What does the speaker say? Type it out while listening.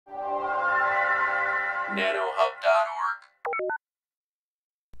nanohub.org.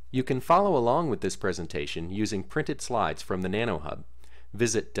 You can follow along with this presentation using printed slides from the NanoHub.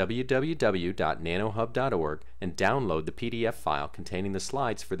 Visit www.nanohub.org and download the PDF file containing the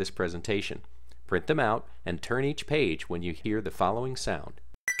slides for this presentation. Print them out and turn each page when you hear the following sound.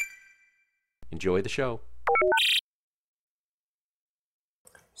 Enjoy the show.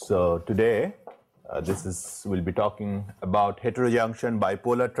 So today, we'll be talking about heterojunction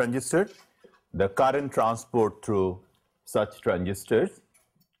bipolar transistor, the current transport through such transistors,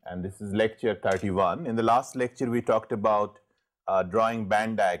 and this is lecture 31. In the last lecture, we talked about drawing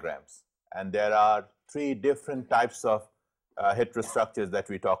band diagrams, and there are three different types of heterostructures that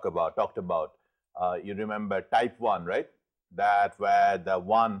we talked about. You remember type 1, right? That where the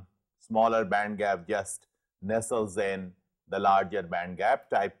one smaller band gap just nestles in the larger band gap.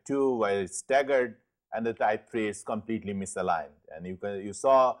 Type 2 where it's staggered, and the type 3 is completely misaligned. And you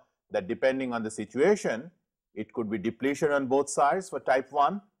saw that depending on the situation, it could be depletion on both sides for type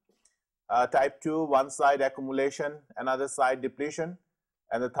 1. Type 2, one side accumulation, another side depletion,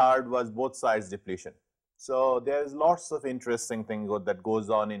 and the third was both sides depletion. So there's lots of interesting things that goes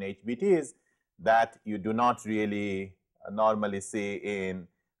on in HBTs that you do not really normally see in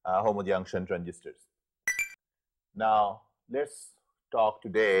homojunction transistors. Now let's talk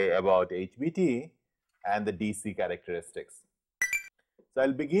today about HBT and the DC characteristics. So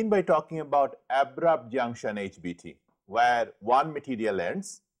I'll begin by talking about abrupt junction HBT, where one material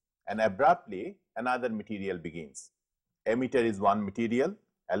ends and abruptly another material begins. Emitter is one material,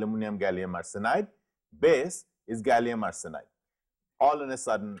 aluminum gallium arsenide, base is gallium arsenide. All of a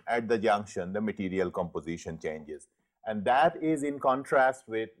sudden at the junction the material composition changes, and that is in contrast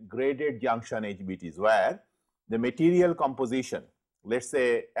with graded junction HBTs, where the material composition, let's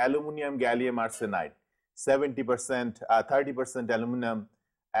say aluminum gallium arsenide 70%, 30% aluminum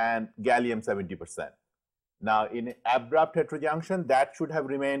and gallium 70%. Now, in abrupt heterojunction, that should have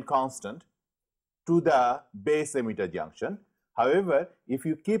remained constant to the base emitter junction. However, if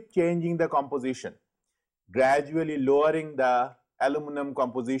you keep changing the composition, gradually lowering the aluminum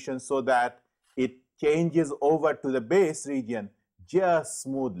composition so that it changes over to the base region just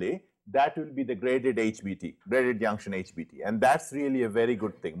smoothly, that will be the graded HBT, graded junction HBT. And that's really a very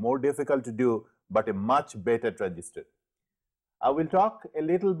good thing, more difficult to do, but a much better transistor. I will talk a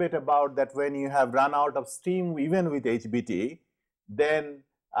little bit about that when you have run out of steam even with HBT, then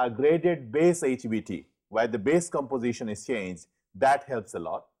a graded base HBT, where the base composition is changed, that helps a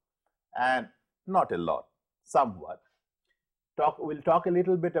lot, and not a lot, somewhat. We'll talk a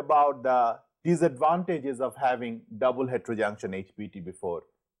little bit about the disadvantages of having double heterojunction HBT before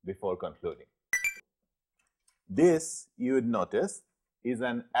concluding. This, you would notice, is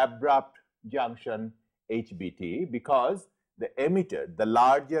an abrupt junction HBT because the emitter, the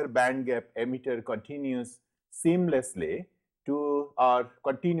larger band gap emitter, continues seamlessly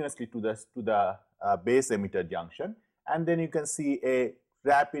continuously to the base emitter junction, and then you can see a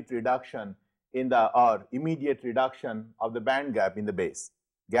rapid reduction in or immediate reduction of the band gap in the base.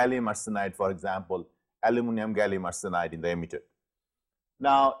 Gallium arsenide, for example, aluminum gallium arsenide in the emitter.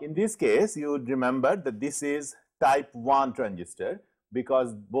 Now, in this case, you would remember that this is type 1 transistor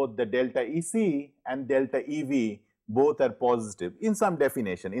because both the delta EC and delta EV both are positive in some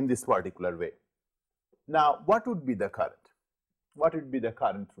definition in this particular way. Now, what would be the current? What would be the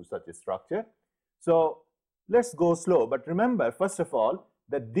current through such a structure? So, let's go slow, but remember first of all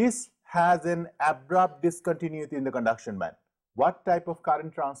that this has an abrupt discontinuity in the conduction band. What type of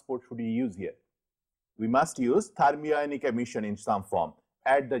current transport should we use here? We must use thermionic emission in some form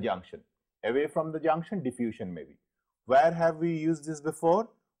at the junction. Away from the junction, diffusion maybe. Where have we used this before?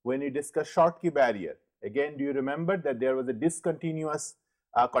 When we discussed Schottky barrier. Again, do you remember that there was a discontinuous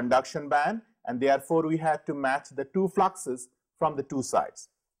conduction band, and therefore we had to match the two fluxes from the two sides.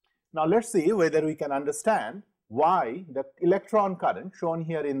 Now let's see whether we can understand why the electron current shown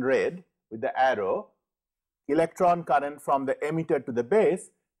here in red with the arrow, electron current from the emitter to the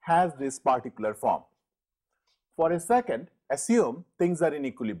base has this particular form. For a second, assume things are in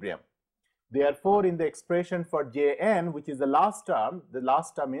equilibrium. Therefore, in the expression for Jn, which is the last term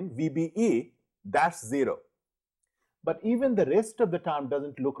in VBE, that's 0. But even the rest of the term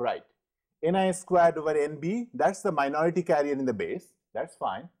doesn't look right. Ni squared over Nb, that's the minority carrier in the base, that's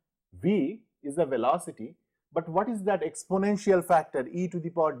fine. V is the velocity, but what is that exponential factor e to the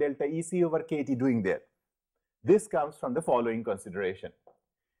power delta Ec over Kt doing there? This comes from the following consideration.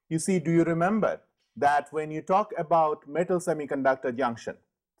 You see, do you remember that when you talk about metal semiconductor junction,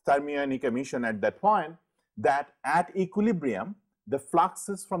 thermionic emission at that point, that at equilibrium, the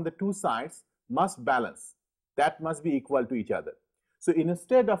fluxes from the two sides must balance. That must be equal to each other. So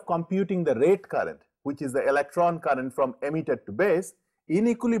instead of computing the rate current, which is the electron current from emitter to base, in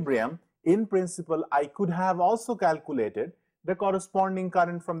equilibrium, in principle, I could have also calculated the corresponding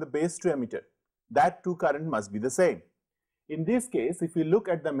current from the base to emitter. That two current must be the same. In this case, if you look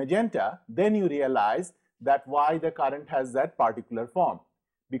at the magenta, then you realize that why the current has that particular form.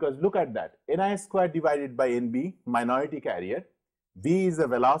 Because look at that, Ni squared divided by Nb, minority carrier, V is the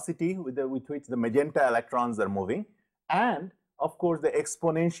velocity with which the magenta electrons are moving, and of course the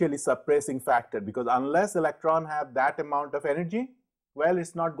exponentially suppressing factor, because unless electron have that amount of energy, well,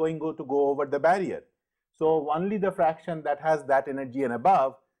 it's not going to go over the barrier. So only the fraction that has that energy and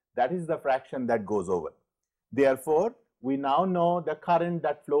above, that is the fraction that goes over. Therefore, we now know the current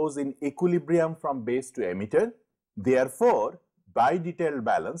that flows in equilibrium from base to emitter. Therefore, by detailed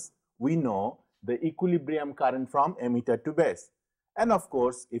balance, we know the equilibrium current from emitter to base. And of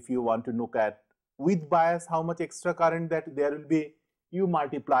course, if you want to look at with bias how much extra current that there will be, you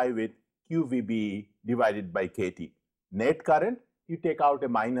multiply with QVB divided by KT. Net current, you take out a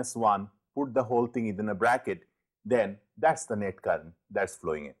 -1, put the whole thing in a bracket, then that's the net current that's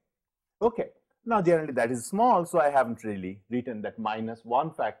flowing in. Okay, now generally that is small, so I haven't really written that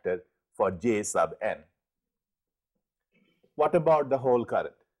 -1 factor for J sub n. What about the whole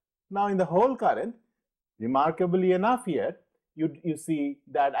current? Now in the whole current, remarkably enough here, you see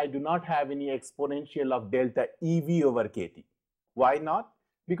that I do not have any exponential of delta EV over KT. Why not?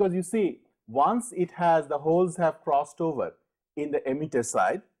 Because you see, once it has, the holes have crossed over in the emitter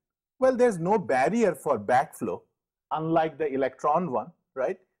side, well, there's no barrier for backflow, unlike the electron one,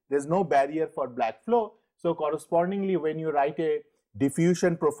 right? There's no barrier for backflow. So correspondingly, when you write a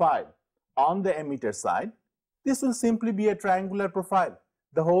diffusion profile on the emitter side, this will simply be a triangular profile.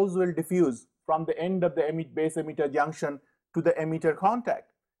 The holes will diffuse from the end of the base emitter junction to the emitter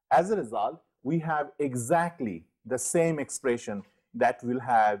contact. As a result, we have exactly the same expression that we'll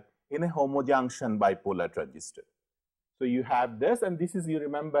have in a homojunction bipolar transistor. So you have this, and this is, you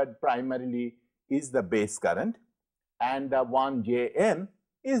remember, primarily is the base current, and the 1 Jn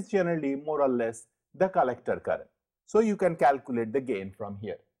is generally more or less the collector current. So you can calculate the gain from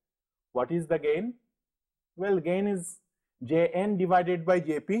here. What is the gain? Well, gain is Jn divided by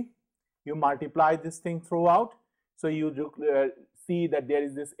Jp. You multiply this thing throughout. So you see that there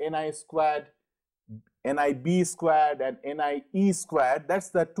is this Ni squared, Nib squared, and Nie squared. That's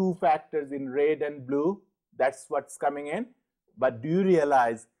the two factors in red and blue. That's what's coming in. But do you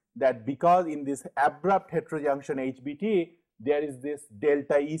realize that because in this abrupt heterojunction HBT, there is this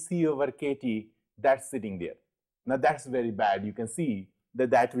delta EC over KT that's sitting there. Now that's very bad. You can see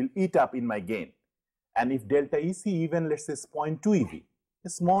that that will eat up in my gain. And if delta EC even, let's say, is 0.2 eV, a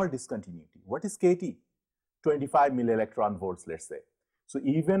small discontinuity. What is KT? 25 millielectron volts, let's say. So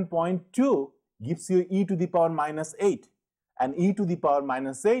even 0.2 gives you e to the power -8. And e to the power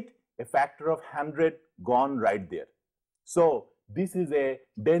 -8, a factor of 100 gone right there. So this is a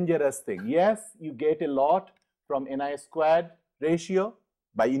dangerous thing. Yes, you get a lot from Ni squared ratio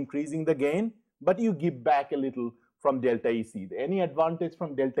by increasing the gain, but you give back a little from delta EC. Any advantage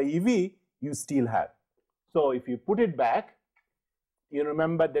from delta EV, you still have. So if you put it back, you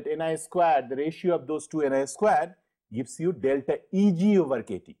remember that Ni squared, the ratio of those two Ni squared gives you delta Eg over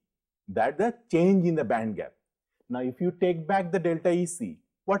KT. That's the change in the band gap. Now if you take back the delta EC,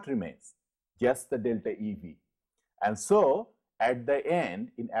 what remains? Just the delta EV. And so at the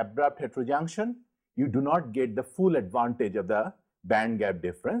end, in abrupt heterojunction, you do not get the full advantage of the band gap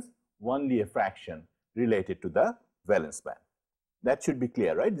difference, only a fraction related to the valence band. That should be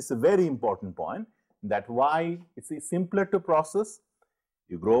clear, right? This is a very important point, that why it's simpler to process.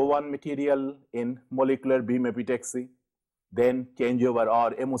 You grow one material in molecular beam epitaxy, then change over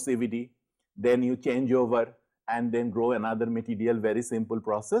or emissivity, then you change over and then grow another material, very simple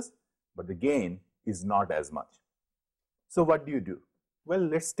process, but the gain is not as much. So what do you do? Well,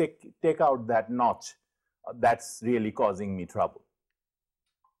 let's take out that notch that's really causing me trouble.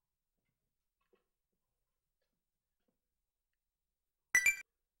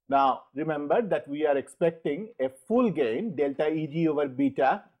 Now, remember that we are expecting a full gain, delta Eg over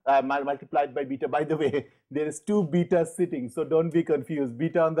beta, multiplied by beta. By the way, there is two betas sitting, so don't be confused.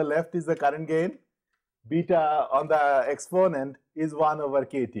 Beta on the left is the current gain. Beta on the exponent is 1 over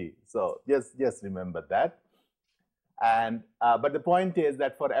KT. So just remember that. And but the point is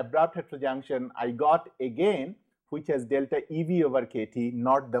that for abrupt heterojunction, I got a gain which has delta EV over KT,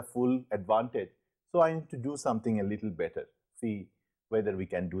 not the full advantage. So I need to do something a little better. See whether we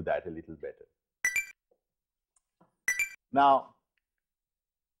can do that a little better. Now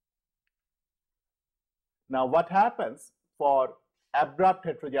what happens for abrupt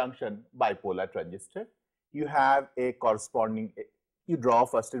heterojunction bipolar transistor? You have a corresponding, you draw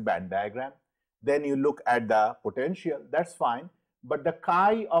first a band diagram, then you look at the potential, that's fine. But the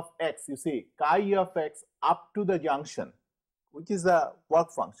chi of x, you see, chi of x up to the junction, which is a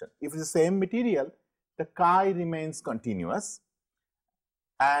work function. If it's the same material, the chi remains continuous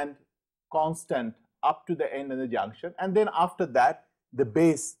and constant up to the end of the junction, and then after that, the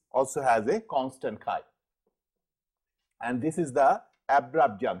base also has a constant chi. And this is the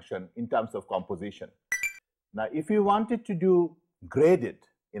abrupt junction in terms of composition. Now, if you wanted to do graded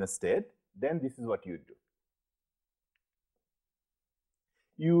in a state, then this is what you do.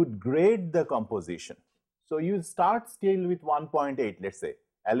 You would grade the composition. So you start still with 1.8, let's say,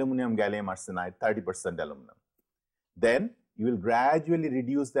 aluminum, gallium arsenide, 30% aluminum. Then you will gradually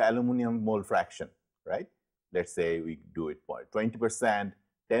reduce the aluminum mole fraction, right? Let's say we do it for 20%,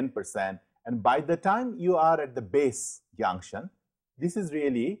 10%, and by the time you are at the base junction, this is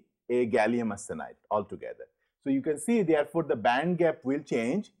really a gallium arsenide altogether. So you can see, therefore, the band gap will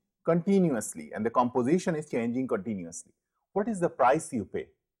change continuously and the composition is changing continuously. What is the price you pay?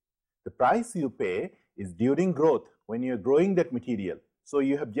 The price you pay is during growth, when you are growing that material. So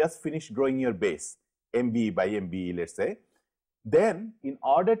you have just finished growing your base, MBE by MBE, let's say. Then, in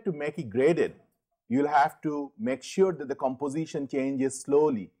order to make it graded, you'll have to make sure that the composition changes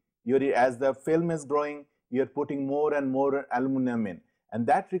slowly. As the film is growing, you're putting more and more aluminum in. And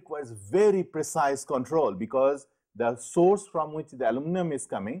that requires very precise control, because the source from which the aluminum is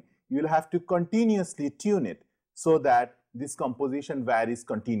coming, you'll have to continuously tune it so that this composition varies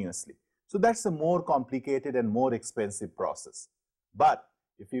continuously. So that's a more complicated and more expensive process. But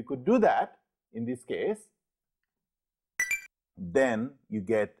if you could do that in this case, then you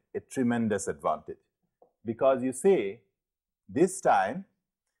get a tremendous advantage, because you see, this time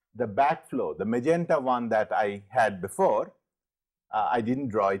the backflow, the magenta one that I had before, I didn't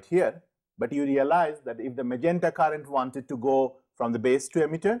draw it here, but you realize that if the magenta current wanted to go from the base to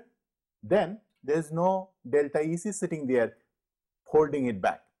emitter, then there's no delta EC sitting there holding it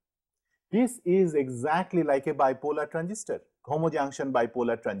back. This is exactly like a bipolar transistor, homojunction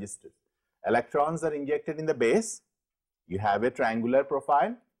bipolar transistor. Electrons are injected in the base, you have a triangular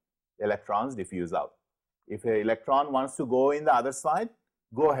profile, electrons diffuse out. If an electron wants to go in the other side,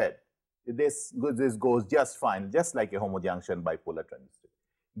 go ahead. This goes just fine, just like a homojunction bipolar transistor.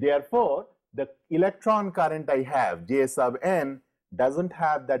 Therefore, the electron current I have, J sub n, doesn't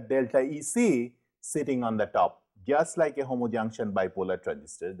have that delta EC sitting on the top, just like a homojunction bipolar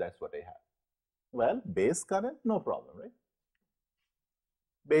transistor. That's what I have. Well, base current, no problem, right?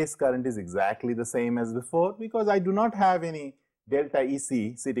 Base current is exactly the same as before, because I do not have any delta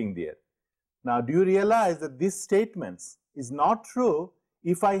EC sitting there. Now, do you realize that this statement is not true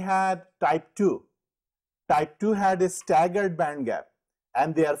if I had type 2? Type 2 had a staggered band gap,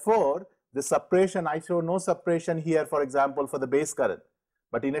 and therefore, the suppression, I show no suppression here, for example, for the base current.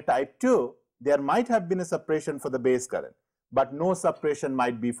 But in a type 2, there might have been a suppression for the base current, but no suppression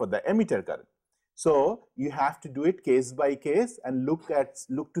might be for the emitter current. So you have to do it case by case and look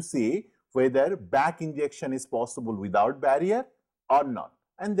to see whether back injection is possible without barrier or not,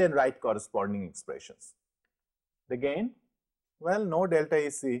 and then write corresponding expressions. The gain? Well, no delta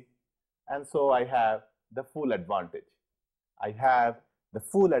EC, and so I have the full advantage. I have the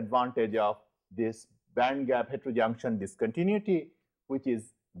full advantage of this band gap heterojunction discontinuity, which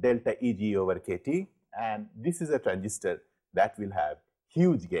is delta EG over KT, and this is a transistor that will have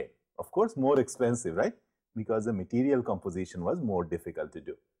huge gain. Of course, more expensive, right? Because the material composition was more difficult to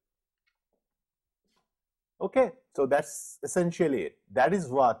do. Okay, so that's essentially it. That is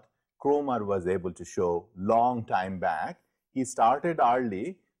what Kromer was able to show long time back. He started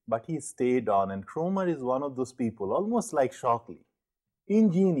early, but he stayed on, and Kromer is one of those people, almost like Shockley.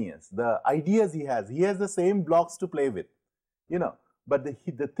 Ingenious, the ideas he has the same blocks to play with, but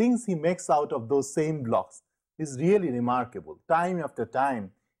the things he makes out of those same blocks is really remarkable. Time after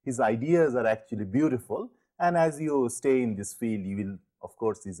time, his ideas are actually beautiful, and as you stay in this field, you will, of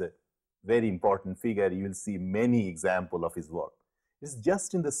course, he's a very important figure, you will see many examples of his work. It's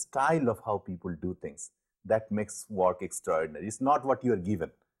just in the style of how people do things that makes work extraordinary. It's not what you are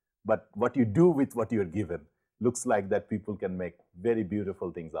given, but what you do with what you are given. Looks like that people can make very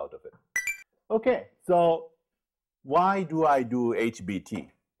beautiful things out of it. Okay, so why do I do HBT?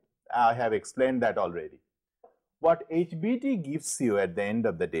 I have explained that already. What HBT gives you at the end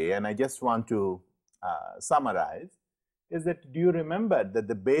of the day, and I just want to summarize, is that do you remember that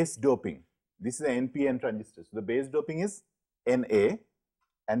the base doping, this is an NPN transistor, so the base doping is Na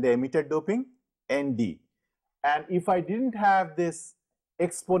and the emitter doping Nd. And if I didn't have this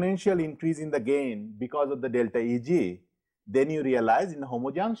exponential increase in the gain because of the delta Eg, then you realize in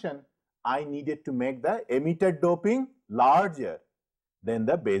homojunction, I needed to make the emitter doping larger than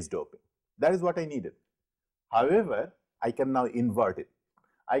the base doping. That is what I needed. However, I can now invert it.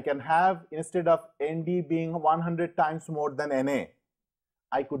 I can have, instead of Nd being 100 times more than Na,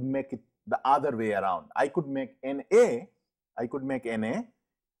 I could make it the other way around. I could make Na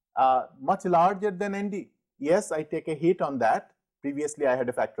much larger than Nd. Yes, I take a hit on that. Previously, I had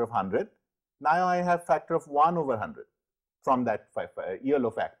a factor of 100. Now I have factor of 1 over 100 from that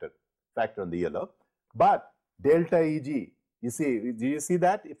yellow factor on the yellow. But delta Eg, you see, do you see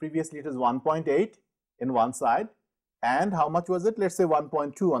that? Previously, it was 1.8 in one side. And how much was it? Let's say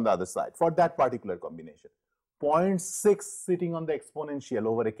 1.2 on the other side for that particular combination. 0.6 sitting on the exponential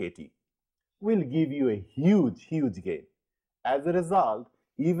over a kT will give you a huge, huge gain. As a result,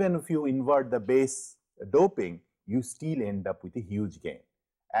 even if you invert the base doping, you still end up with a huge gain.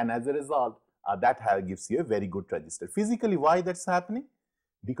 And as a result, that gives you a very good transistor. Physically, why that's happening?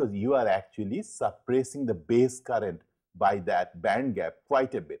 Because you are actually suppressing the base current by that band gap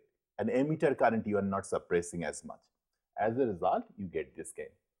quite a bit. An emitter current you are not suppressing as much. As a result, you get this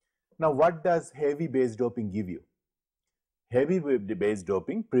gain. Now, what does heavy base doping give you? Heavy base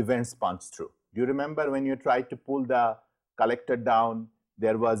doping prevents punch through. Do you remember when you tried to pull the collector down,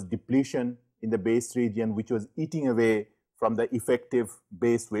 there was depletion in the base region which was eating away from the effective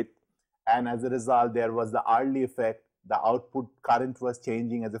base width, and as a result there was the early effect, the output current was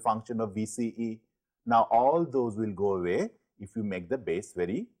changing as a function of VCE. Now all those will go away if you make the base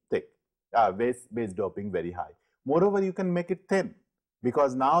very thick, base doping very high. Moreover, you can make it thin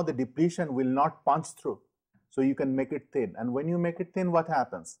because now the depletion will not punch through. So you can make it thin, and when you make it thin, what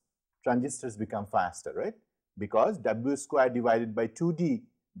happens? Transistors become faster, right? Because W squared divided by 2D,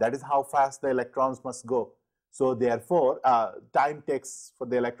 that is how fast the electrons must go. So therefore, time takes for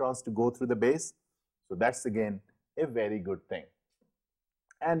the electrons to go through the base. So that's again a very good thing.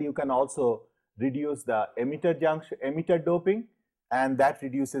 And you can also reduce the emitter doping, and that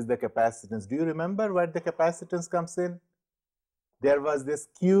reduces the capacitance. Do you remember where the capacitance comes in? There was this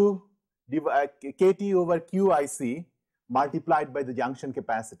KT over QIC multiplied by the junction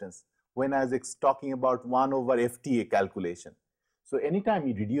capacitance when I was talking about 1 over FTA calculation. So anytime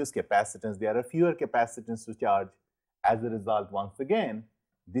you reduce capacitance, there are fewer capacitance to charge. As a result, once again,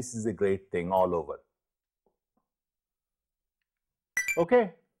 this is a great thing all over.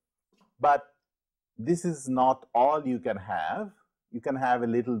 Okay, but this is not all you can have. You can have a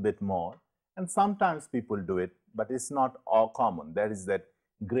little bit more, and sometimes people do it, but it's not all common. There is that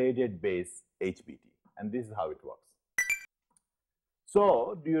graded base HBT, and this is how it works.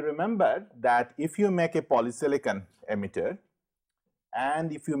 So do you remember that if you make a polysilicon emitter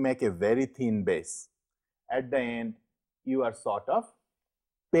and if you make a very thin base, at the end you are sort of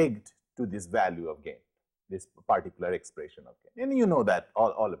pegged to this value of gain, this particular expression of gain, and you know that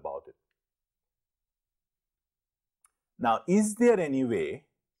all about it. Now, is there any way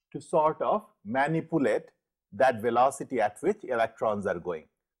to sort of manipulate that velocity at which electrons are going?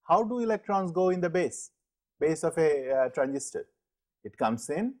 How do electrons go in the base of a transistor? It comes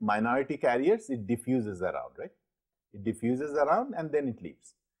in minority carriers, it diffuses around, right? It diffuses around and then it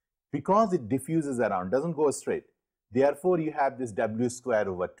leaves. Because it diffuses around, doesn't go straight, therefore you have this W square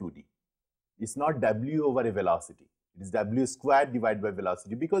over 2D. It's not W over a velocity, it is W squared divided by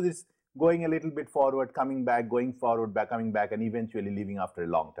velocity, because it's going a little bit forward, coming back, going forward, back, coming back, and eventually leaving after a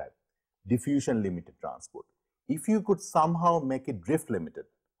long time. Diffusion limited transport. If you could somehow make it drift limited,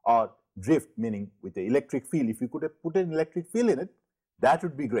 or drift meaning with the electric field, if you could have put an electric field in it, that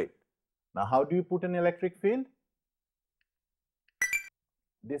would be great. Now, how do you put an electric field?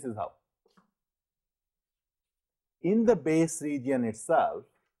 This is how. In the base region itself,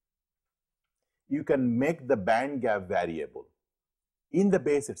 you can make the band gap variable in the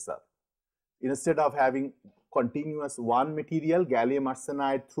base itself. Instead of having continuous one material, gallium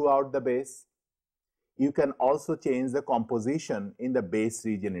arsenide, throughout the base, you can also change the composition in the base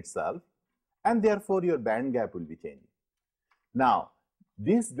region itself, and therefore your band gap will be changing. Now,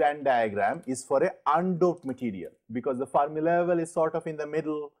 this Venn diagram is for a undoped material, because the Fermi level is sort of in the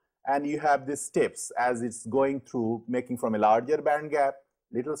middle, and you have these steps as it's going through, making from a larger band gap,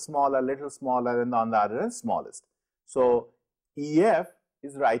 little smaller, and on the other end, smallest. So EF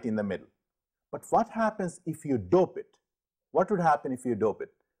is right in the middle. But what happens if you dope it? What would happen if you dope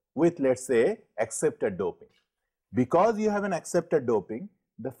it with, let's say, accepted doping? Because you have an accepted doping,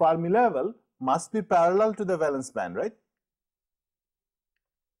 the Fermi level must be parallel to the valence band, right?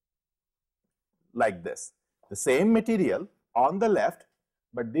 Like this. The same material on the left,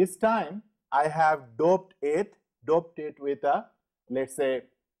 but this time I have doped it with a, let's say,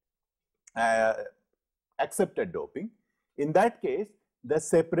 accepted doping. In that case, the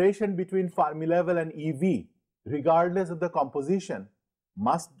separation between Fermi level and EV, regardless of the composition,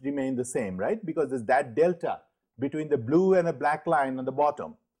 must remain the same, right? Because there's that delta between the blue and the black line on the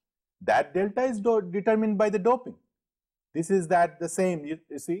bottom. That delta is determined by the doping. This is that the same, you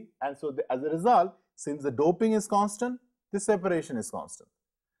see, and so as a result, since the doping is constant, the separation is constant.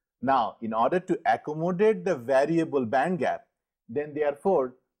 Now, in order to accommodate the variable band gap, then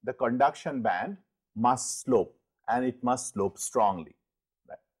therefore the conduction band must slope, and it must slope strongly.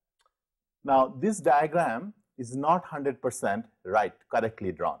 Right? Now, this diagram is not 100% right,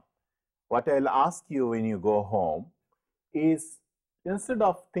 correctly drawn. What I'll ask you when you go home is, instead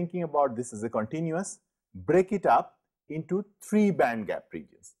of thinking about this as a continuous, break it up into 3 band gap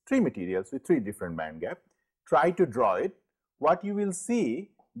regions, 3 materials with 3 different band gap. Try to draw it. What you will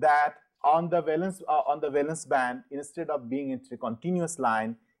see that on the valence band, instead of being into a continuous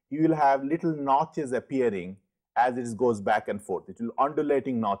line, you will have little notches appearing as it goes back and forth. It will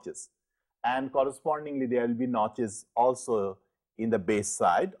undulating notches, and correspondingly there will be notches also in the base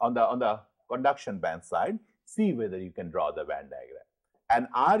side, on the conduction band side. See whether you can draw the band diagram and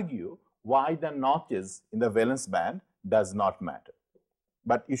argue why the notches in the valence band does not matter.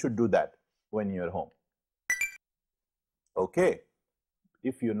 But you should do that when you are home. Okay.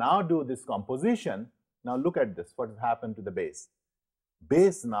 If you now do this composition, now look at this, what has happened to the base.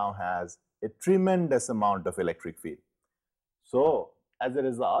 Base now has a tremendous amount of electric field. So, as a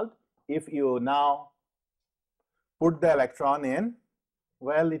result, if you now put the electron in,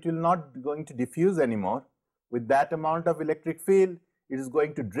 well, it will not going to diffuse anymore. With that amount of electric field, it is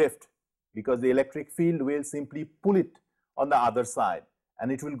going to drift, because the electric field will simply pull it on the other side,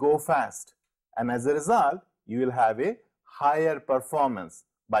 and it will go fast. And as a result, you will have a higher performance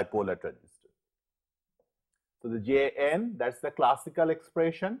bipolar transistor. So the Jn, that's the classical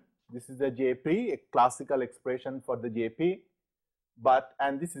expression. This is the Jp, a classical expression for the Jp. But,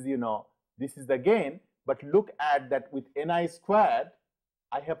 and this is, this is the gain. But look at that, with Ni squared,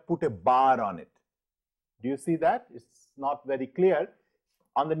 I have put a bar on it. Do you see that? It's not very clear.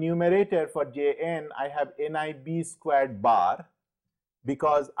 On the numerator for Jn, I have Nib squared bar,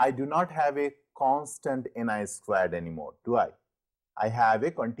 because I do not have a constant Ni squared anymore, do I? I have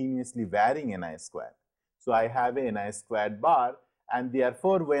a continuously varying Ni squared. So I have a Ni squared bar, and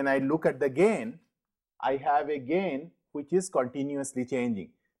therefore when I look at the gain, I have a gain which is continuously changing.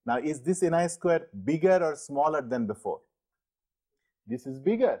 Now, is this Ni squared bigger or smaller than before? This is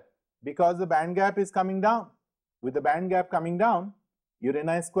bigger, because the band gap is coming down. With the band gap coming down, your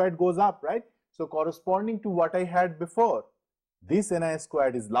Ni squared goes up, right? So corresponding to what I had before, this Ni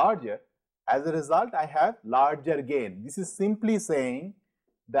squared is larger. As a result, I have larger gain. This is simply saying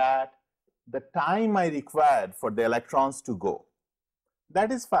that the time I required for the electrons to go,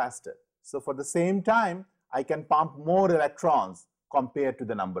 that is faster. So for the same time, I can pump more electrons compared to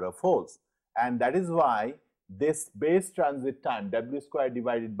the number of holes. And that is why this base transit time, W squared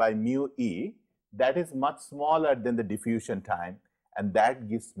divided by mu E, that is much smaller than the diffusion time, and that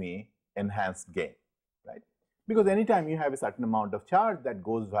gives me enhanced gain, right? Because anytime you have a certain amount of charge that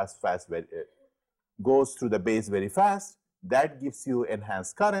goes goes through the base very fast, that gives you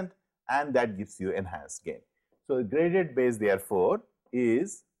enhanced current, and that gives you enhanced gain. So the graded base, therefore,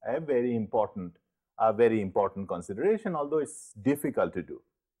 is a very important consideration, although it's difficult to do.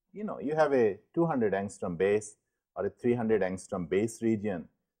 You have a 200 angstrom base or a 300 angstrom base region.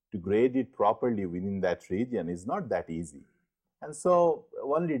 To grade it properly within that region is not that easy. And so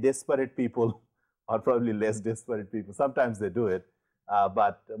only desperate people, or probably less desperate people, sometimes they do it,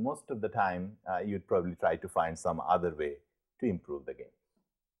 but most of the time you'd probably try to find some other way to improve the gain.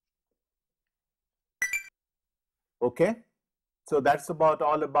 Okay, so that's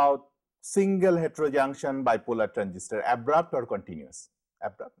all about single heterojunction bipolar transistor, abrupt or continuous.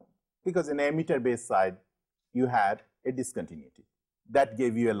 Abrupt, because in emitter base side you had a discontinuity. That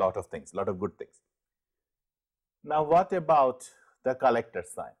gave you a lot of things, a lot of good things. Now, what about the collector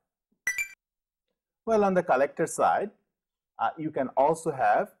side? Well, on the collector side, you can also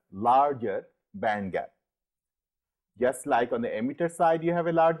have larger band gap. Just like on the emitter side, you have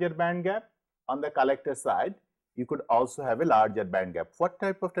a larger band gap. On the collector side, you could also have a larger band gap. What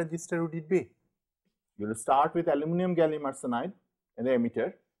type of transistor would it be? You will start with aluminum gallium arsenide in the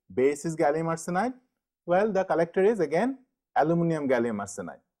emitter. Base is gallium arsenide. Well, the collector is again aluminum gallium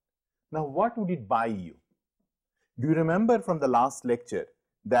arsenide. Now, what would it buy you? Do you remember from the last lecture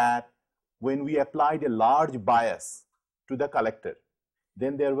that when we applied a large bias to the collector,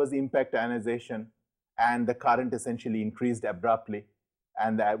 then there was impact ionization and the current essentially increased abruptly,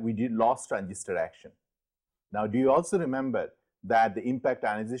 and that we lost transistor action. Now, do you also remember that the impact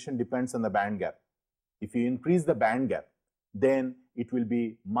ionization depends on the band gap? If you increase the band gap, then it will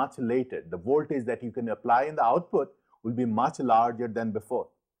be much later. The voltage that you can apply in the output will be much larger than before.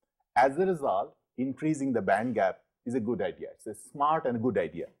 As a result, increasing the band gap is a good idea. It's a smart and good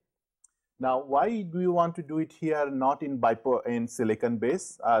idea. Now, why do you want to do it here, not in silicon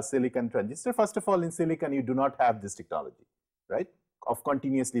transistor? First of all, in silicon, you do not have this technology, right? Of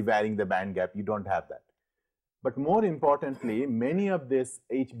continuously varying the band gap, you don't have that. But more importantly, many of these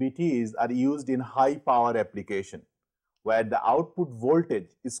HBTs are used in high power application, where the output voltage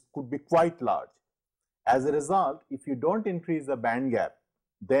could be quite large. As a result, if you don't increase the band gap,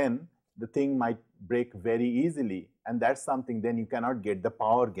 then the thing might break very easily, and that's something then you cannot get the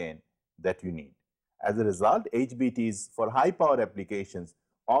power gain that you need. As a result, HBTs for high power applications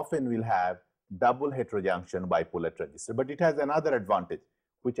often will have double heterojunction bipolar transistor, but it has another advantage,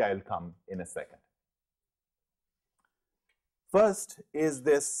 which I will come in a second. First is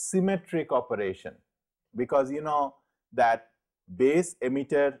this symmetric operation, because you know that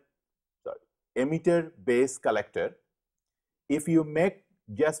emitter base collector, if you make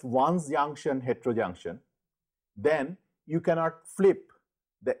just one junction heterojunction, then you cannot flip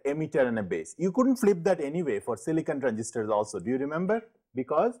the emitter and a base. You couldn't flip that anyway for silicon transistors also. Do you remember?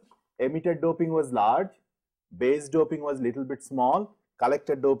 Because emitter doping was large, base doping was little bit small,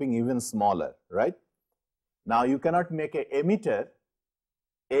 collector doping even smaller, right? Now you cannot make a emitter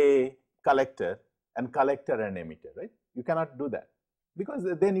a collector and collector an emitter, right? You cannot do that, because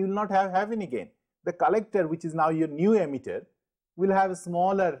then you will not have any gain. The collector, which is now your new emitter, will have a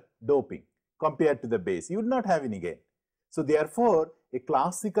smaller doping compared to the base. You will not have any gain. So therefore, a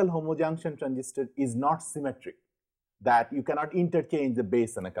classical homojunction transistor is not symmetric, that you cannot interchange the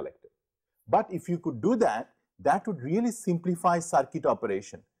base and a collector. But if you could do that, that would really simplify circuit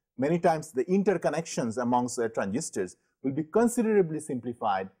operation. Many times the interconnections amongst the transistors will be considerably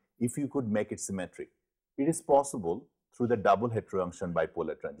simplified if you could make it symmetric. It is possible through the double heterojunction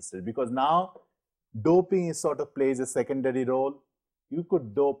bipolar transistor, because now doping is sort of plays a secondary role. You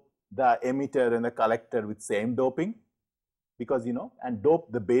could dope the emitter and the collector with same doping, because you know, and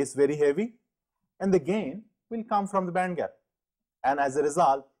dope the base very heavy, and the gain will come from the band gap. And as a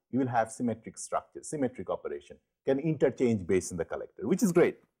result, you will have symmetric structure, symmetric operation, can interchange base in the collector, which is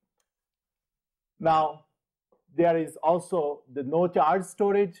great. Now, there is also the no charge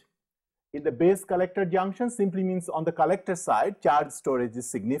storage. In the base collector junction simply means on the collector side, charge storage is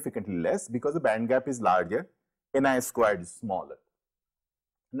significantly less because the band gap is larger, Ni squared is smaller.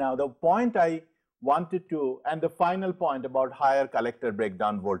 Now, the point I wanted to, and the final point about higher collector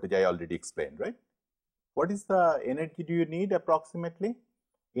breakdown voltage, I already explained, right? What is the energy do you need approximately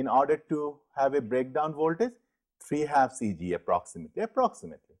in order to have a breakdown voltage? 3/2 Cg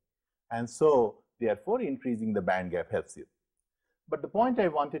approximately. And so, therefore, increasing the band gap helps you. But the point I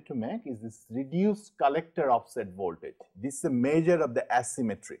wanted to make is this reduced collector offset voltage. This is a measure of the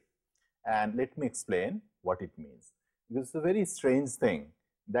asymmetry. And let me explain what it means. This is a very strange thing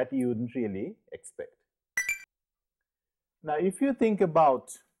that you wouldn't really expect. Now, if you think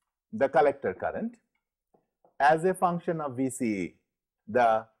about the collector current as a function of VCE,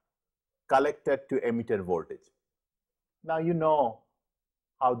 the collector to emitter voltage. Now, you know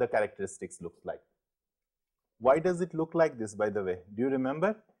how the characteristics looks like. Why does it look like this, by the way? Do you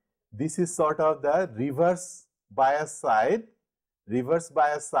remember? This is sort of the reverse bias side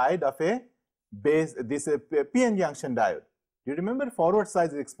of a base, this is a PN junction diode. Do you remember? Forward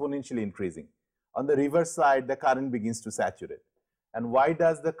side is exponentially increasing. On the reverse side, the current begins to saturate. And why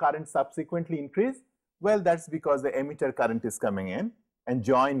does the current subsequently increase? Well, that's because the emitter current is coming in and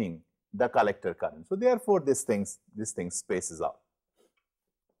joining the collector current. So therefore, this thing spaces out.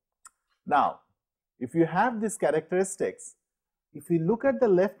 Now, if you have these characteristics, if you look at the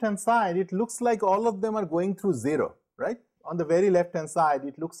left-hand side, it looks like all of them are going through 0, right? On the very left-hand side,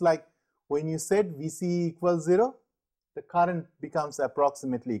 it looks like when you said VCE equals 0, the current becomes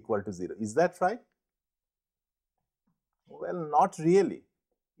approximately equal to 0. Is that right? Well, not really.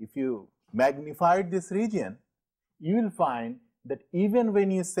 If you magnified this region, you will find that even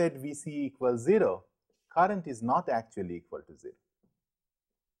when you said VCE equals 0, current is not actually equal to 0.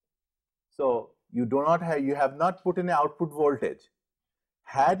 So, you have not put in an output voltage.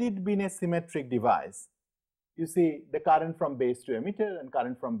 Had it been a symmetric device, you see the current from base to emitter and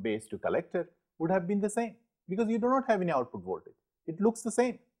current from base to collector would have been the same, because you do not have any output voltage. It looks the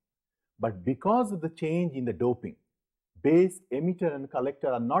same. But because of the change in the doping, base, emitter and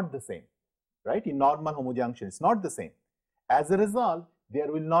collector are not the same, right? In normal homojunction, it's not the same. As a result, there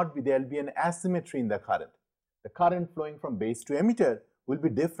will be an asymmetry in the current. The current flowing from base to emitter will be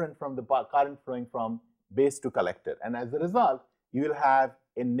different from the current flowing from base to collector. And as a result, you will have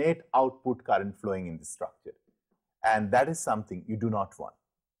a net output current flowing in the structure. And that is something you do not want.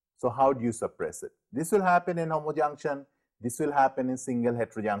 So how do you suppress it? This will happen in homojunction. This will happen in single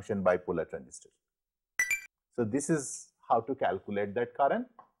heterojunction bipolar transistors. So this is how to calculate that current.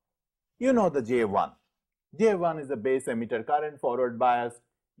 You know the J1. J1 is the base emitter current, forward bias.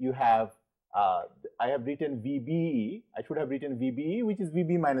 You have, I have written VBE. I should have written VBE, which is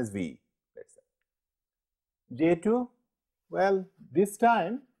VB minus VE. Let's say. J2, well, this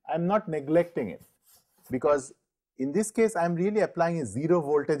time I'm not neglecting it, because in this case I'm really applying a 0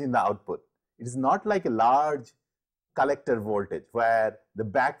 voltage in the output. It is not like a large collector voltage where the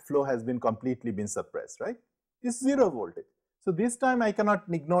backflow has been completely been suppressed, right? It's 0 voltage. So this time I cannot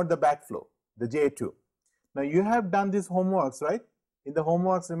ignore the backflow, the J2. Now you have done this homeworks, right? In the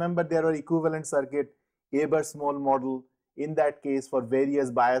homeworks, remember there are equivalent circuit, Eber-Small model. In that case, for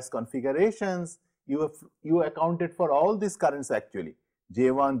various bias configurations, you accounted for all these currents actually,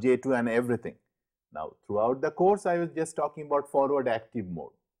 J1, J2 and everything. Now throughout the course, I was just talking about forward active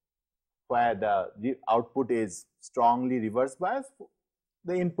mode, where the output is strongly reverse bias,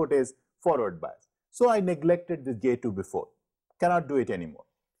 the input is forward bias. So I neglected the J2 before, cannot do it anymore.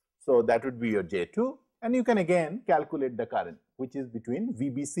 So that would be your J2, and you can again calculate the current, which is between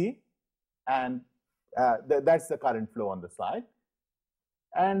VBC and that's the current flow on the slide.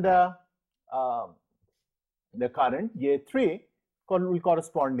 And the current J3 will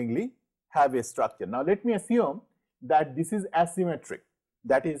correspondingly have a structure. Now let me assume that this is asymmetric.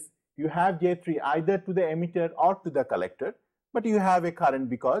 That is, you have J3 either to the emitter or to the collector, but you have a current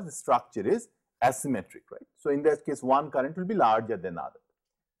because the structure is asymmetric, right? So in this case, one current will be larger than other.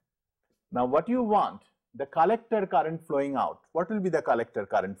 Now what you want, the collector current flowing out. What will be the collector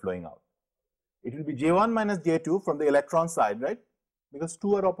current flowing out? It will be J1 minus J2 from the electron side, right? Because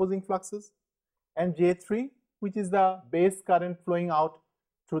two are opposing fluxes, and J3, which is the base current flowing out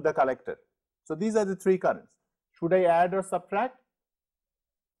through the collector. So these are the three currents. Should I add or subtract?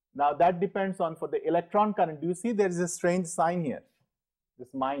 Now that depends on, for the electron current, do you see there is a strange sign here, this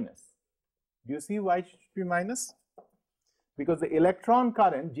minus. Do you see why it should be minus? Because the electron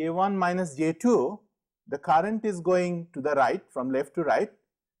current, J1 minus J2, the current is going to the right, from left to right,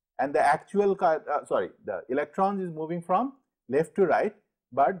 and the actual, the electron is moving from left to right,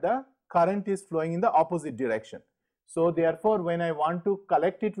 but the current is flowing in the opposite direction. So therefore, when I want to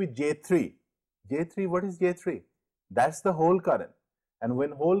collect it with J3, what is J3? That's the whole current. And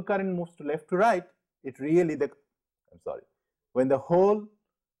when whole current moves to left to right, it really, when the whole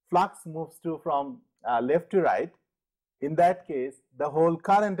flux moves from left to right, in that case, the whole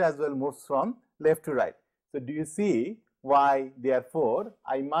current as well moves from left to right. So do you see why, therefore,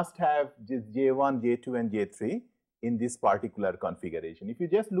 I must have just J1, J2 and J3 in this particular configuration. If you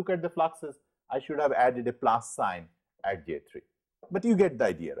just look at the fluxes, I should have added a plus sign at J3. But you get the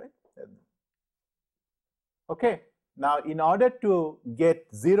idea, right? Okay. Now, in order to get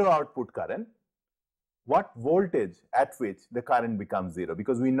zero output current, what voltage at which the current becomes zero?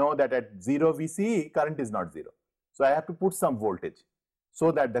 Because we know that at 0 VCE, current is not zero. So I have to put some voltage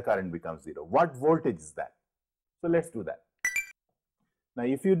so that the current becomes zero. What voltage is that? So let's do that. Now,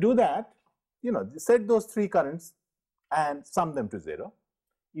 if you do that, set those three currents and sum them to zero,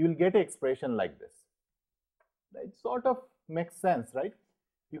 you will get an expression like this. It sort of makes sense, right?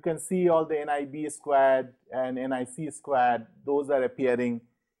 You can see all the NIB squared and NIC squared, those are appearing.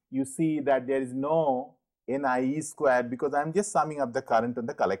 You see that there is no NIE squared because I'm just summing up the current on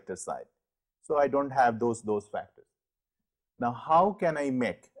the collector side. So I don't have those factors. Now, how can I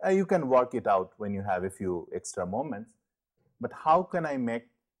make, you can work it out when you have a few extra moments, but how can I make,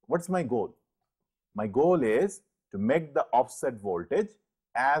 what's my goal? My goal is to make the offset voltage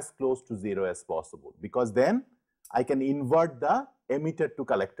as close to zero as possible, because then I can invert the emitter to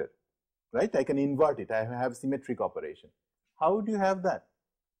collector, right? I can invert it, I have symmetric operation. How do you have that?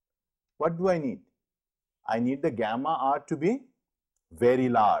 What do I need? I need the gamma R to be very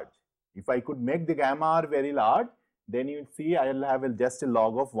large. If I could make the gamma R very large, then you see I will have just a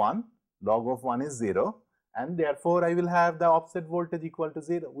log of 1. Log of 1 is 0, and therefore I will have the offset voltage equal to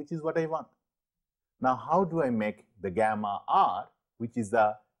 0, which is what I want. Now, how do I make the gamma R, which is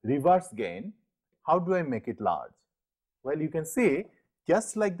the reverse gain, how do I make it large? Well, you can see,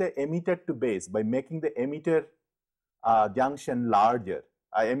 just like the emitter to base, by making the emitter junction larger,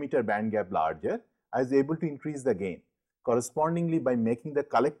 emitter band gap larger, I was able to increase the gain. Correspondingly, by making the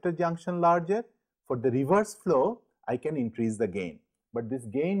collector junction larger, for the reverse flow, I can increase the gain. But this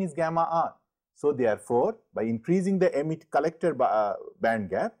gain is gamma R. So therefore, by increasing the collector band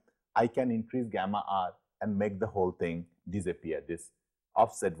gap, I can increase gamma R and make the whole thing disappear, this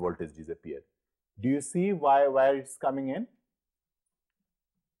offset voltage disappear. Do you see where it's coming in?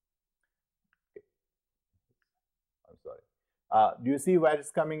 Okay. I'm sorry. Do you see where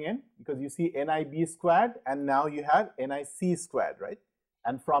it's coming in? Because you see NIB squared and now you have NIC squared, right?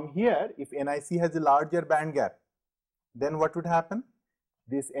 And from here, if NIC has a larger band gap, then what would happen?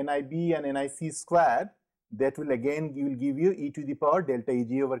 This NIB and NIC squared, that will again give you e to the power delta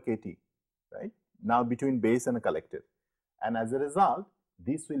Eg over kT, right? Now between base and a collector. And as a result,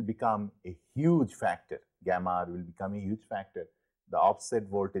 this will become a huge factor. Gamma R will become a huge factor. The offset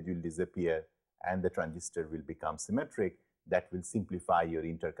voltage will disappear and the transistor will become symmetric. That will simplify your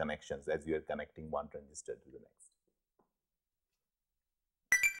interconnections as you are connecting one transistor to the next.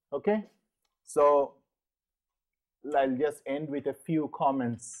 Okay, so I'll just end with a few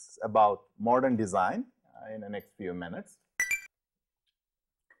comments about modern design in the next few minutes.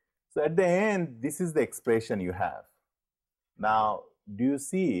 So at the end, this is the expression you have. Now, do you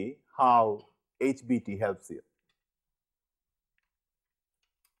see how HBT helps you?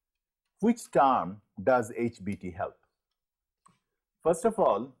 Which term does HBT help? First of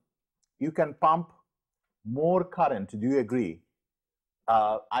all, you can pump more current. Do you agree?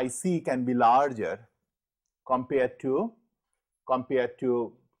 IC can be larger compared to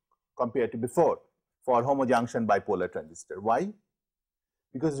before for homojunction bipolar transistor. Why?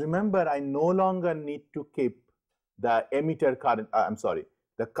 Because remember, I no longer need to keep the emitter current,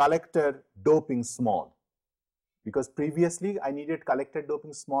 the collector doping small. Because previously I needed collector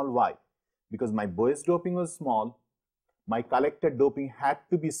doping small. Why? Because my base doping was small, my collector doping had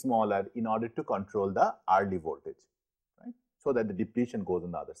to be smaller in order to control the early voltage, right? So that the depletion goes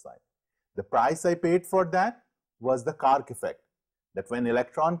on the other side. The price I paid for that was the Kark effect, that when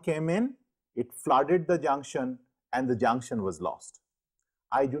electron came in, it flooded the junction and the junction was lost.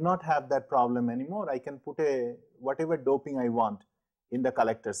 I do not have that problem anymore. I can put whatever doping I want in the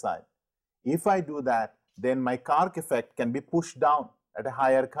collector side. If I do that, then my Kark effect can be pushed down at a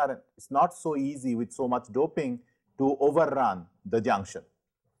higher current. It's not so easy with so much doping to overrun the junction.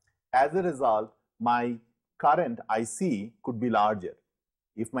 As a result, my current IC could be larger.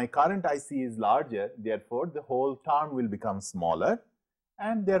 If my current IC is larger, therefore the whole term will become smaller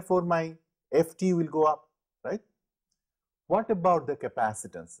and therefore my FT will go up, right? What about the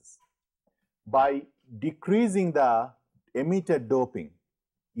capacitances? By decreasing the emitter doping,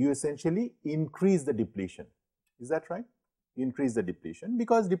 you essentially increase the depletion. Is that right? You increase the depletion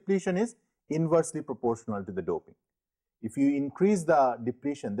because depletion is inversely proportional to the doping. If you increase the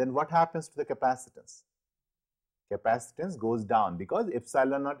depletion, then what happens to the capacitance? Capacitance goes down because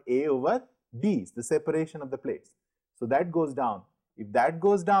epsilon naught A over D is the separation of the plates. So that goes down. If that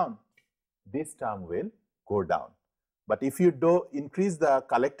goes down, this term will go down. But if you increase the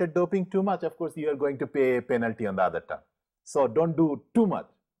collector doping too much, of course, you are going to pay a penalty on the other term. So don't do too much.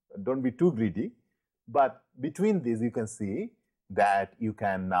 Don't be too greedy. But between these, you can see that you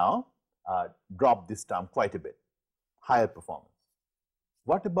can now drop this term quite a bit, higher performance.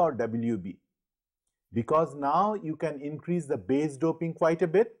 What about WB? Because now you can increase the base doping quite a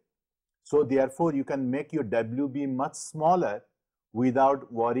bit, so therefore you can make your WB much smaller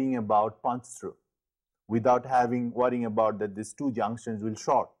without worrying about punch through, without worrying about that these two junctions will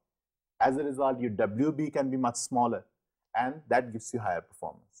short. As a result, your WB can be much smaller and that gives you higher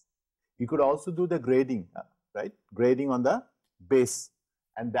performance. You could also do the grading, right? Grading on the base,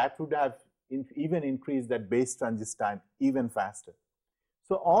 and that would have even increased that base transit time even faster.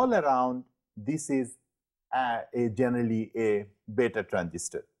 So all around, this is generally a better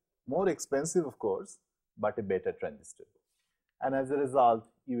transistor. More expensive, of course, but a better transistor. And as a result,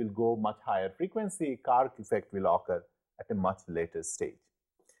 you will go much higher frequency. Kark effect will occur at a much later stage.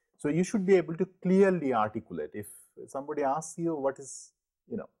 So you should be able to clearly articulate. If somebody asks you what is,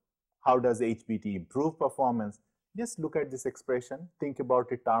 how does HBT improve performance, just look at this expression, think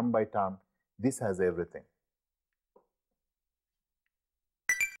about it term by term. This has everything.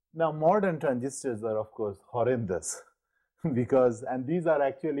 Now, modern transistors are, of course, horrendous because, and these are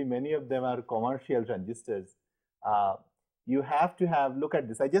actually, many of them are commercial transistors. You have to look at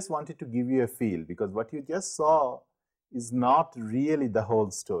this. I just wanted to give you a feel because what you just saw is not really the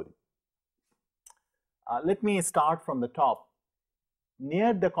whole story. Let me start from the top.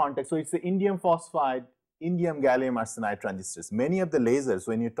 Near the contact, so it's the indium phosphide, indium gallium arsenide transistors. Many of the lasers,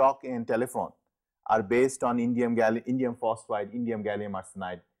 when you talk in telephone, are based on indium phosphide, indium gallium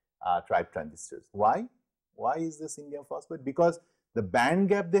arsenide type transistors. Why? Why is this indium phosphide? Because the band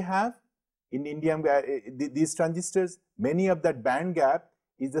gap they have in these transistors, many of that band gap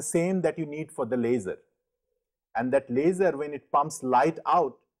is the same that you need for the laser. And that laser, when it pumps light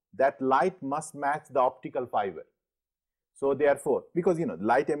out, that light must match the optical fiber. So therefore, because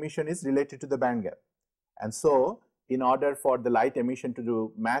light emission is related to the band gap. And so in order for the light emission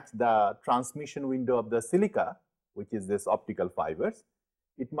to match the transmission window of the silica, which is this optical fibers,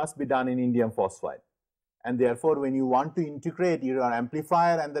 it must be done in indium phosphide. And therefore, when you want to integrate your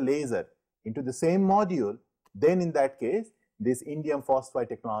amplifier and the laser into the same module, then in that case, this indium phosphide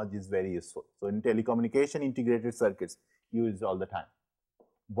technology is very useful. So in telecommunication integrated circuits, used all the time.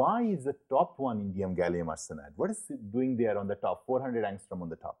 Why is the top one indium gallium arsenide? What is it doing there on the top, 400 angstrom on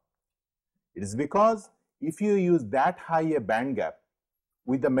the top? It is because if you use that high a band gap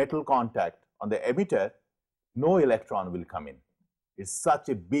with the metal contact on the emitter, no electron will come in. It's such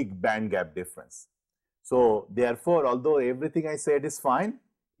a big band gap difference. So therefore, although everything I said is fine,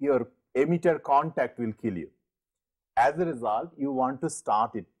 your emitter contact will kill you. As a result, you want to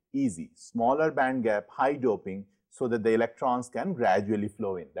start it easy, smaller band gap, high doping, so that the electrons can gradually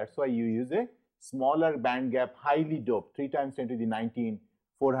flow in. That's why you use a smaller band gap, highly doped, 3 times 10 to the 19,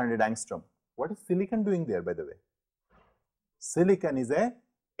 400 angstrom. What is silicon doing there, by the way? Silicon is a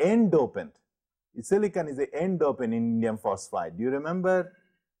end dopant. Silicon is a end dopant in indium phosphide. Do you remember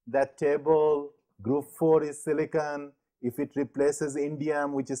that table? Group 4 is silicon. If it replaces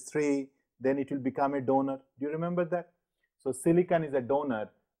indium, which is 3, then it will become a donor. Do you remember that? So silicon is a donor,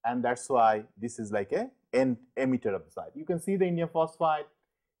 and that's why this is like a end emitter of the side. You can see the indium phosphide.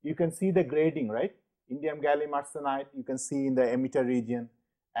 You can see the grading, right? Indium gallium arsenide, you can see in the emitter region.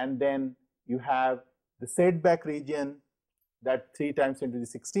 And then you have the setback region, that 3 times 10 to the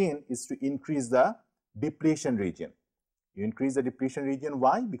 16 is to increase the depletion region. You increase the depletion region.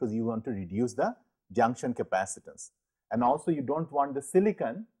 Why? Because you want to reduce the junction capacitance. And also you don't want the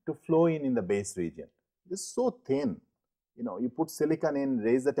silicon to flow in the base region. It's so thin. You know, you put silicon in,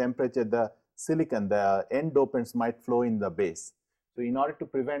 raise the temperature, the silicon, the end dopants might flow in the base. So in order to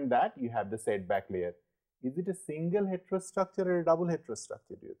prevent that, you have the setback layer. Is it a single heterostructure or a double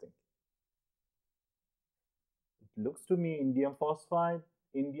heterostructure, do you think? It looks to me indium phosphide,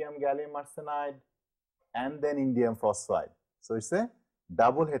 indium gallium arsenide, and then indium phosphide. So it's a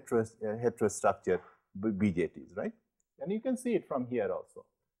double heterostructure BJTs, right? And you can see it from here also,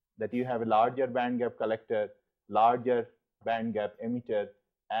 that you have a larger band gap collector, larger band gap emitter,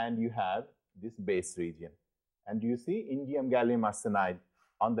 and you have this base region. And you see indium gallium arsenide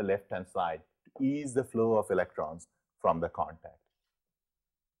on the left hand side to ease the flow of electrons from the contact.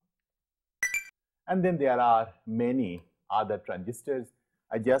 And then there are many other transistors.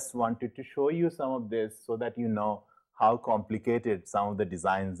 I just wanted to show you some of this so that you know how complicated some of the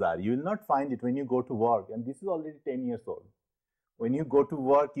designs are. You will not find it when you go to work, and this is already 10 years old. When you go to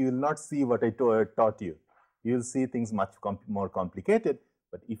work, you will not see what I taught you. You will see things much more complicated,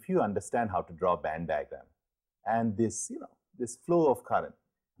 but if you understand how to draw a band diagram and this, this flow of current,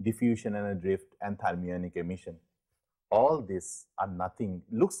 diffusion and a drift and thermionic emission, all this are nothing,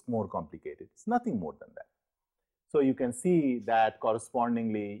 looks more complicated. It's nothing more than that. So you can see that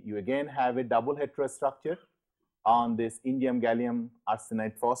correspondingly, you again have a double heterostructure on this indium gallium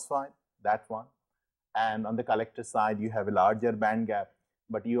arsenide phosphide, that one. And on the collector side, you have a larger band gap.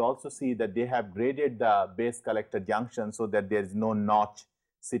 But you also see that they have graded the base collector junction so that there is no notch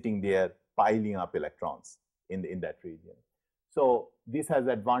sitting there piling up electrons in that region. So this has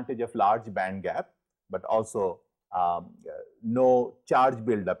the advantage of large band gap, but also no charge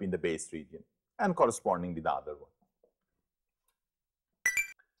buildup in the base region, and corresponding with the other one.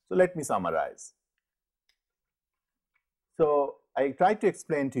 So let me summarize. So I tried to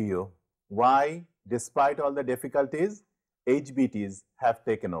explain to you why, despite all the difficulties, HBTs have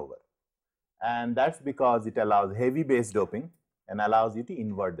taken over. And that's because it allows heavy base doping and allows you to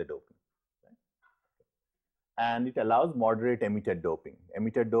invert the doping. Right? And it allows moderate emitter doping.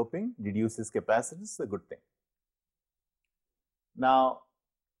 Emitter doping reduces capacitance, a good thing. Now,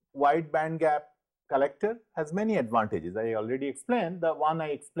 wide band gap collector has many advantages. I already explained. The one I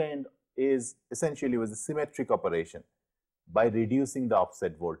explained is essentially was a symmetric operation by reducing the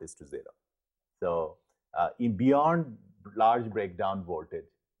offset voltage to 0. So beyond large breakdown voltage,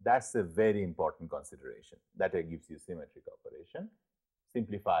 that's a very important consideration. That gives you symmetric operation,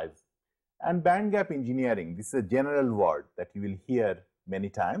 simplifies. And band gap engineering, this is a general word that you will hear many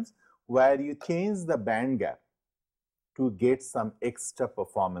times, where you change the band gap to get some extra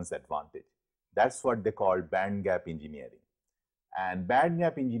performance advantage. That's what they call band gap engineering. And band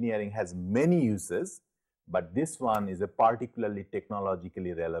gap engineering has many uses, but this one is a particularly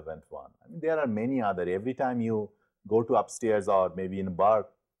technologically relevant one. I mean, there are many other. Every time you go to upstairs or maybe in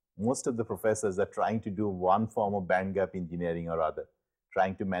Berkeley, most of the professors are trying to do one form of band gap engineering or other,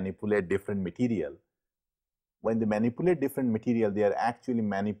 trying to manipulate different material. When they manipulate different material, they are actually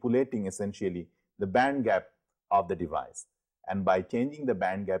manipulating essentially the band gap of the device. And by changing the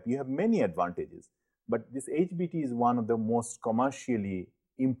band gap, you have many advantages. But this HBT is one of the most commercially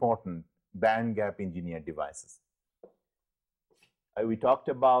important band gap engineered devices. We talked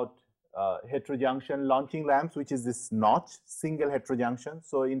about heterojunction launching lamps, which is this notch, single heterojunction.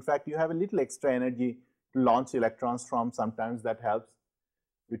 So in fact, you have a little extra energy to launch electrons from. Sometimes that helps.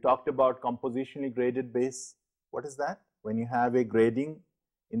 We talked about compositionally graded base. What is that? When you have a grading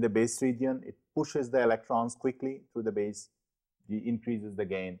in the base region, it pushes the electrons quickly through the base, it increases the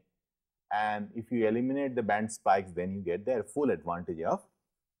gain. And if you eliminate the band spikes, then you get the full advantage of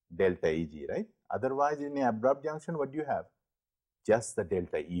delta Eg, right? Otherwise, in an abrupt junction, what do you have? Just the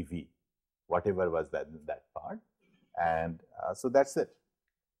delta EV, whatever was that part. And so that's it.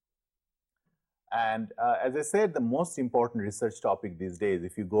 And as I said, the most important research topic these days,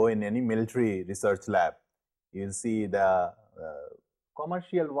 if you go in any military research lab, you'll see the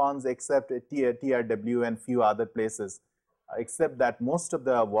commercial ones, except TRW and few other places, except that most of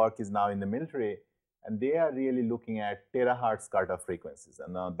the work is now in the military, and they are really looking at terahertz cutoff frequencies.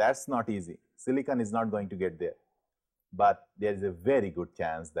 And now that's not easy. Silicon is not going to get there. But there is a very good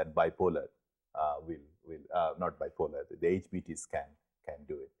chance that bipolar not bipolar, the HBTs can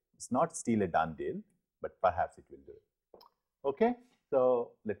do it. It's not still a done deal, but perhaps it will do it. Okay,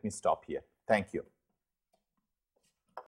 so let me stop here. Thank you.